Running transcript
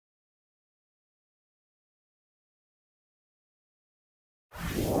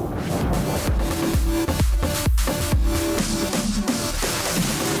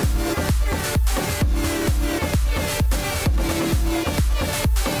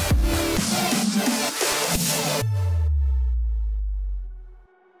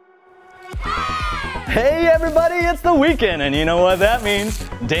Hey everybody, it's the weekend, and you know what that means.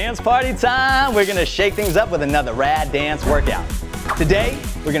 Dance party time! We're gonna shake things up with another rad dance workout. Today,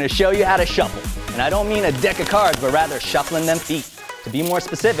 we're gonna show you how to shuffle. And I don't mean a deck of cards, but rather shuffling them feet. To be more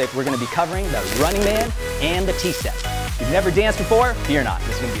specific, we're gonna be covering the running man and the T-step. If you've never danced before, fear not.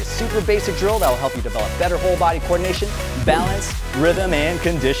 This is gonna be a super basic drill that will help you develop better whole body coordination, balance, rhythm, and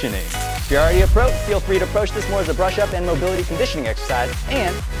conditioning. If you're already a pro, feel free to approach this more as a brush up and mobility conditioning exercise,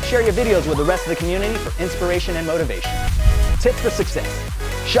 and share your videos with the rest of the community for inspiration and motivation. Tips for success.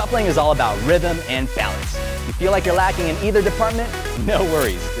 Shuffling is all about rhythm and balance. If you feel like you're lacking in either department, no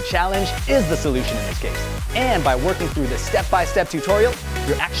worries. The challenge is the solution in this case. And by working through this step-by-step tutorial,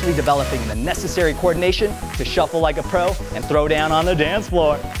 you're actually developing the necessary coordination to shuffle like a pro and throw down on the dance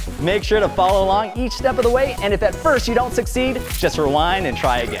floor. Make sure to follow along each step of the way, and if at first you don't succeed, just rewind and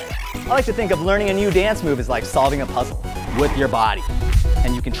try again. I like to think of learning a new dance move as like solving a puzzle with your body.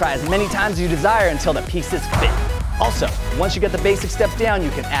 And you can try as many times as you desire until the pieces fit. Also, once you get the basic steps down, you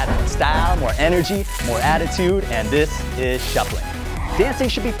can add more style, more energy, more attitude, and this is shuffling. Dancing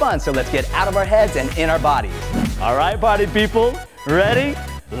should be fun, so let's get out of our heads and in our bodies. All right, party people, ready?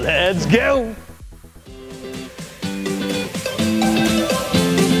 Let's go!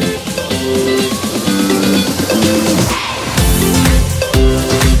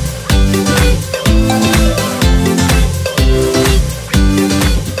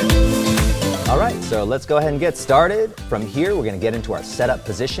 So let's go ahead and get started. From here, we're gonna get into our setup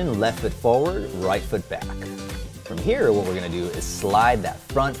position, left foot forward, right foot back. From here, what we're gonna do is slide that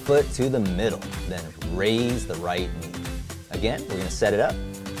front foot to the middle, then raise the right knee. Again, we're gonna set it up,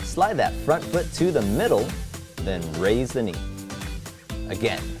 slide that front foot to the middle, then raise the knee.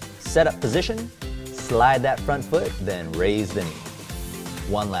 Again, set up position, slide that front foot, then raise the knee.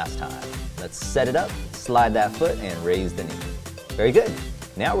 One last time. Let's set it up, slide that foot, and raise the knee. Very good.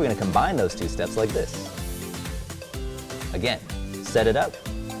 Now we're going to combine those two steps like this. Again, set it up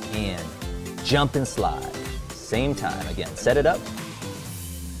and jump and slide. Same time. Again, set it up.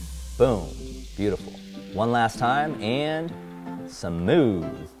 Boom. Beautiful. One last time and some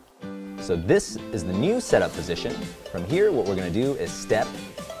move. So this is the new setup position. From here, what we're going to do is step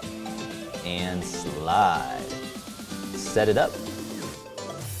and slide. Set it up.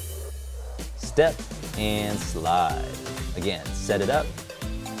 Step and slide. Again, set it up.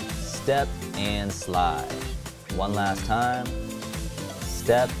 Step and slide. One last time.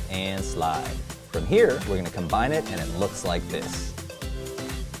 Step and slide. From here, we're going to combine it and it looks like this.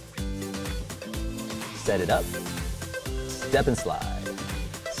 Set it up. Step and slide.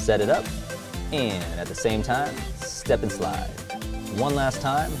 Set it up. And at the same time, step and slide. One last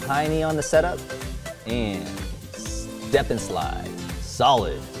time. High knee on the setup. And step and slide.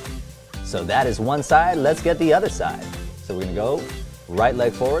 Solid. So that is one side. Let's get the other side. So we're going to go right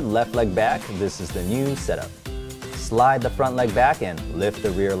leg forward, left leg back. This is the new setup. Slide the front leg back and lift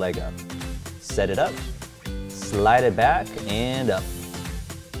the rear leg up. Set it up, slide it back and up.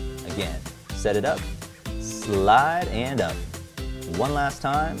 Again, set it up, slide and up. One last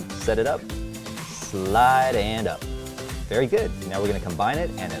time, set it up, slide and up. Very good. Now we're going to combine it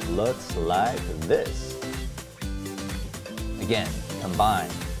and it looks like this. Again, combine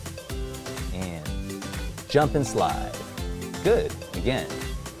and jump and slide. Good. Again.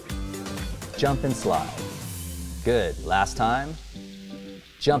 Jump and slide. Good. Last time.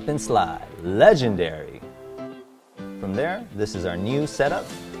 Jump and slide. Legendary. From there, this is our new setup.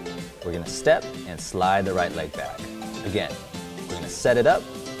 We're going to step and slide the right leg back. Again, we're going to set it up,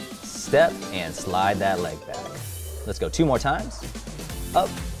 step, and slide that leg back. Let's go 2 more times. Up,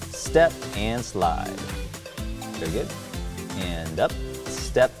 step, and slide. Very good. And up,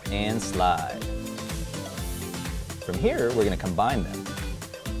 step, and slide. From here, we're going to combine them.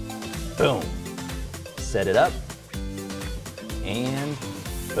 Boom. Set it up. And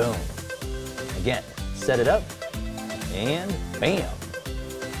boom. Again, set it up. And bam.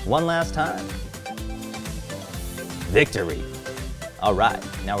 One last time. Victory. All right,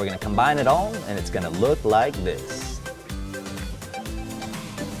 now we're going to combine it all, and it's going to look like this.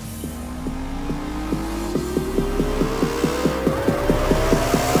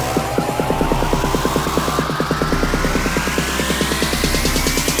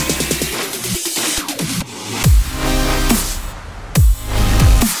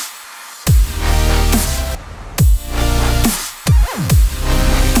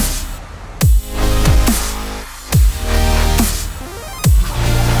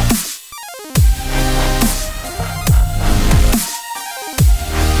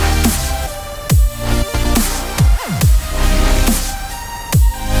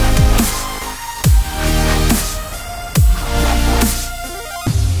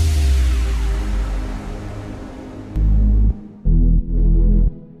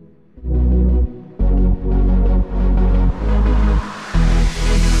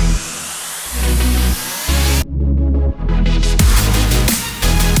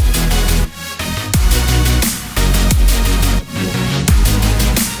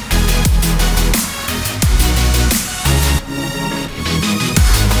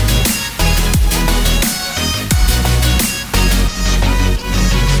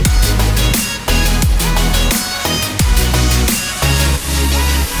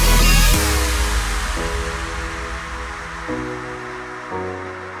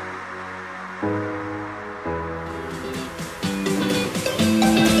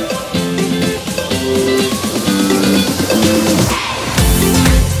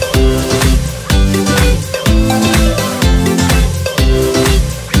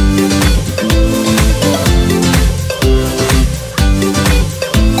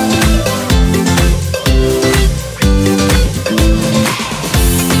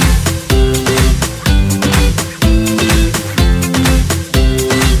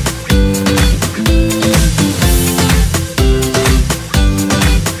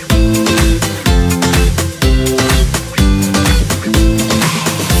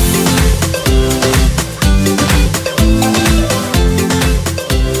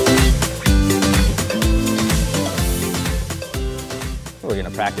 We're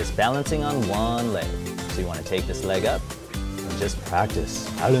gonna practice balancing on one leg. So you wanna take this leg up and just practice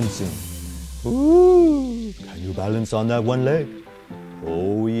balancing. Ooh, can you balance on that one leg?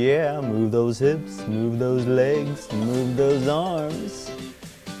 Oh yeah, move those hips, move those legs, move those arms.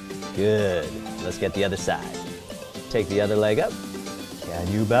 Good, let's get the other side. Take the other leg up. Can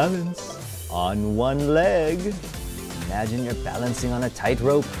you balance on one leg? Imagine you're balancing on a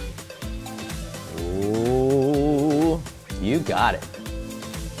tightrope. Ooh, you got it.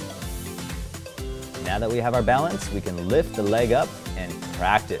 Now that we have our balance, we can lift the leg up and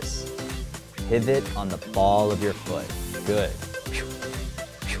practice. Pivot on the ball of your foot. Good.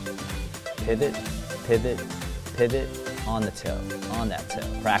 Pivot, pivot, pivot on the toe, on that toe.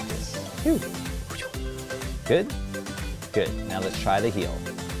 Practice. Good? Good. Now let's try the heel.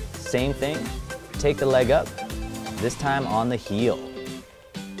 Same thing. Take the leg up, this time on the heel.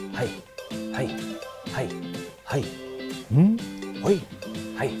 Hi, hi, hi, hi. Wait,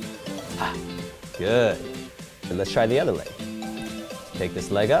 hi, ha. Good. So let's try the other leg. Take this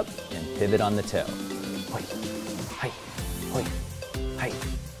leg up and pivot on the toe. Hoi, hi, hoi, hi,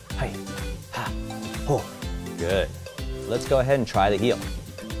 hi, ha, ho. Good. Let's go ahead and try the heel.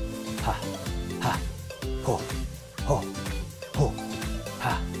 Ha, ha, ho, ho, ho,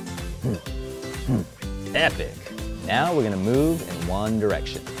 ha. Epic. Now we're gonna move in one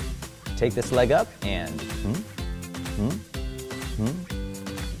direction. Take this leg up and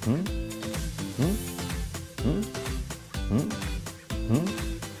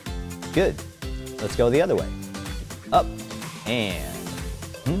Good. Let's go the other way. Up and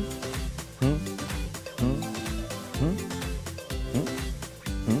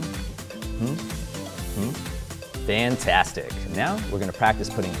Fantastic. Now we're going to practice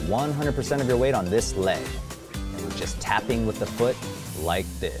putting 100% of your weight on this leg. And we're just tapping with the foot like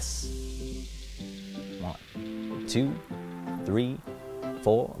this. 1, 2, 3,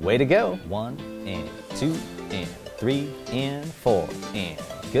 4. Way to go. 1 and 2 and 3 and 4 and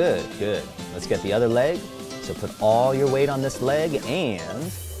good, good. Let's get the other leg. So put all your weight on this leg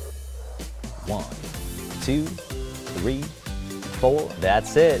and 1, 2, 3, 4.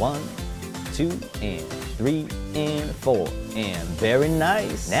 That's it. 1, 2 and 3 and 4 and very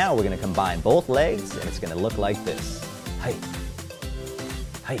nice. Now we're going to combine both legs and it's going to look like this. Hi,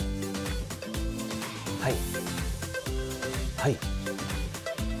 hi, hi, hi.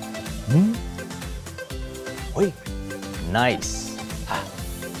 Oi. Nice. Ha.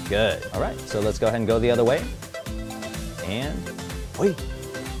 Good. All right, so let's go ahead and go the other way. And oi.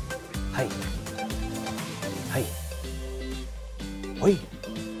 Hi. Hi. Oi.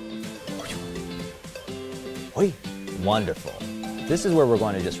 Oi. Wonderful. This is where we're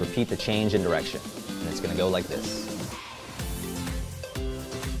going to just repeat the change in direction. And it's going to go like this.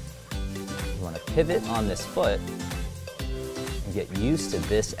 You want to pivot on this foot and get used to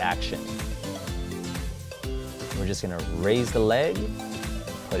this action. We're just going to raise the leg and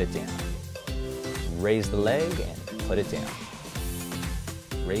put it down. Raise the leg and put it down.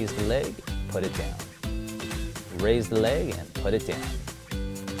 Raise the leg, put it down. Raise the leg and put it down.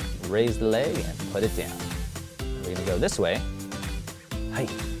 Raise the leg and put it down. We're going to go this way. Hi.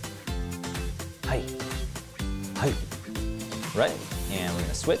 Hi. Hi. Right? And we're going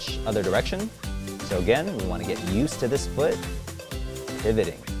to switch other direction. So again, we want to get used to this foot.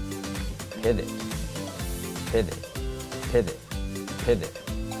 Pivoting. Pivot. Pivot. Pivot. Pivot.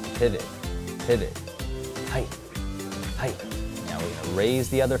 Pivot. Pivot. Hi. Hi. Now we're going to raise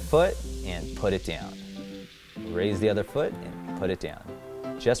the other foot and put it down. Raise the other foot and put it down.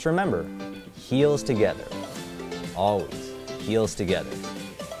 Just remember, heels together. Always heels together.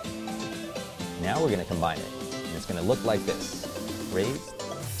 Now we're going to combine it. And it's going to look like this. Raise,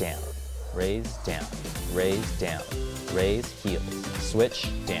 down, raise, down, raise, down, raise, heels, switch,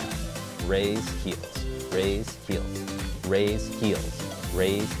 down, raise, heels, raise, heels, raise, heels,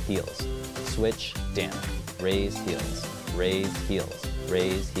 raise, heels, switch, down, raise, heels, raise, heels,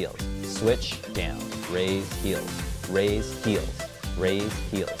 raise, heels, switch down. Raise heels, raise heels, raise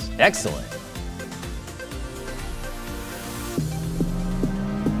heels. Excellent.